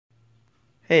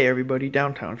Hey everybody,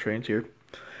 Downtown Trains here.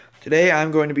 Today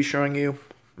I'm going to be showing you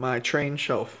my train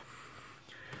shelf.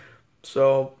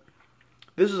 So,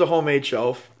 this is a homemade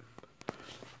shelf.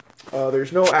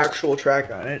 There's no actual track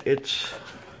on it. It's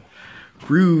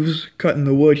grooves cut in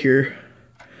the wood here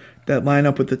that line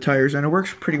up with the tires, and it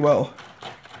works pretty well.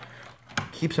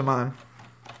 Keeps them on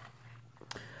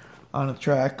the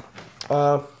track.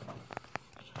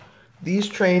 These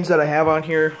trains that I have on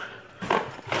here,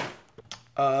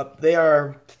 they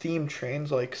are themed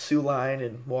trains like Soo Line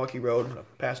and Milwaukee Road, a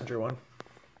passenger one.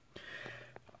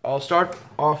 I'll start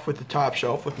off with the top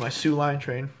shelf with my Soo Line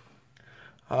train.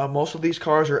 Most of these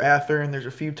cars are Athearn. There's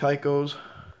a few Tycos.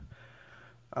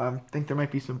 I think there might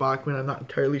be some Bachmann. I'm not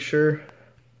entirely sure.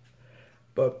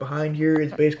 But behind here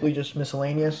is basically just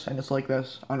miscellaneous, and it's like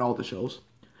this on all the shelves.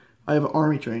 I have an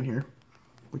Army train here,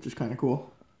 which is kind of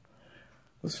cool,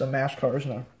 with some MASH cars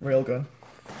and a railgun.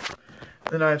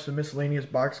 Then I have some miscellaneous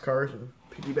box cars and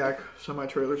piggyback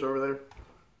semi-trailers over there.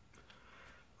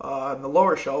 On the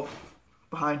lower shelf,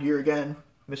 behind here again,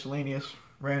 miscellaneous,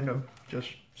 random, just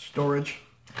storage.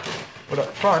 But up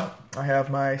front, I have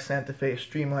my Santa Fe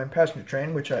Streamline passenger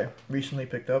train, which I recently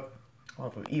picked up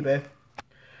off of eBay.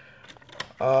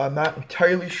 I'm not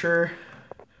entirely sure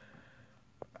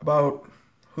about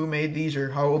who made these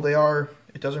or how old they are.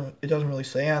 It doesn't really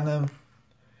say on them.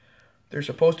 They're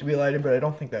supposed to be lighted, but I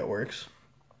don't think that works.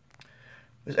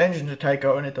 This engine's a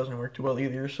Tyco, and it doesn't work too well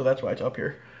either, so that's why it's up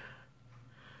here.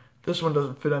 This one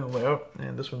doesn't fit on the layout,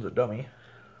 and this one's a dummy.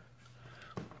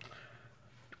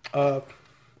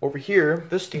 Over here,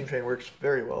 this steam train works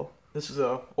very well. This is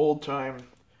a old-time,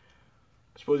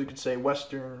 I suppose you could say,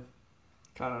 Western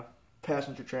kind of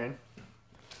passenger train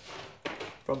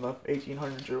from the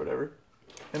 1800s or whatever.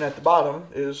 And at the bottom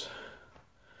is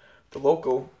the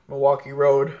local Milwaukee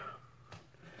Road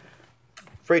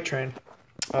freight train.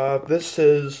 This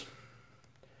is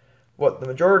what the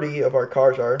majority of our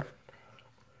cars are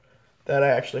that I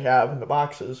actually have in the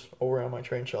boxes over on my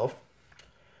train shelf.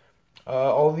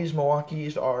 All of these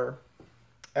Milwaukees are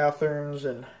Athearns,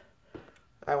 and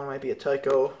that one might be a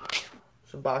Tyco,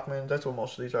 some Bachmanns. That's what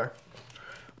most of these are.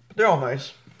 But they're all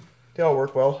nice. They all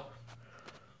work well.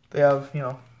 They have, you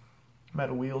know,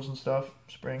 metal wheels and stuff,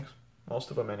 springs, most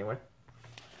of them anyway.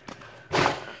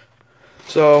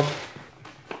 So,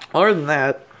 other than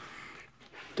that,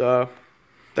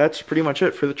 that's pretty much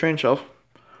it for the train shelf.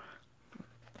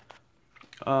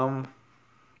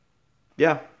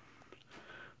 Yeah.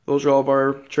 Those are all of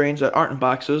our trains that aren't in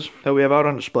boxes that we have out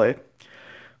on display.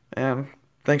 And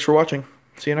thanks for watching.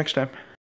 See you next time.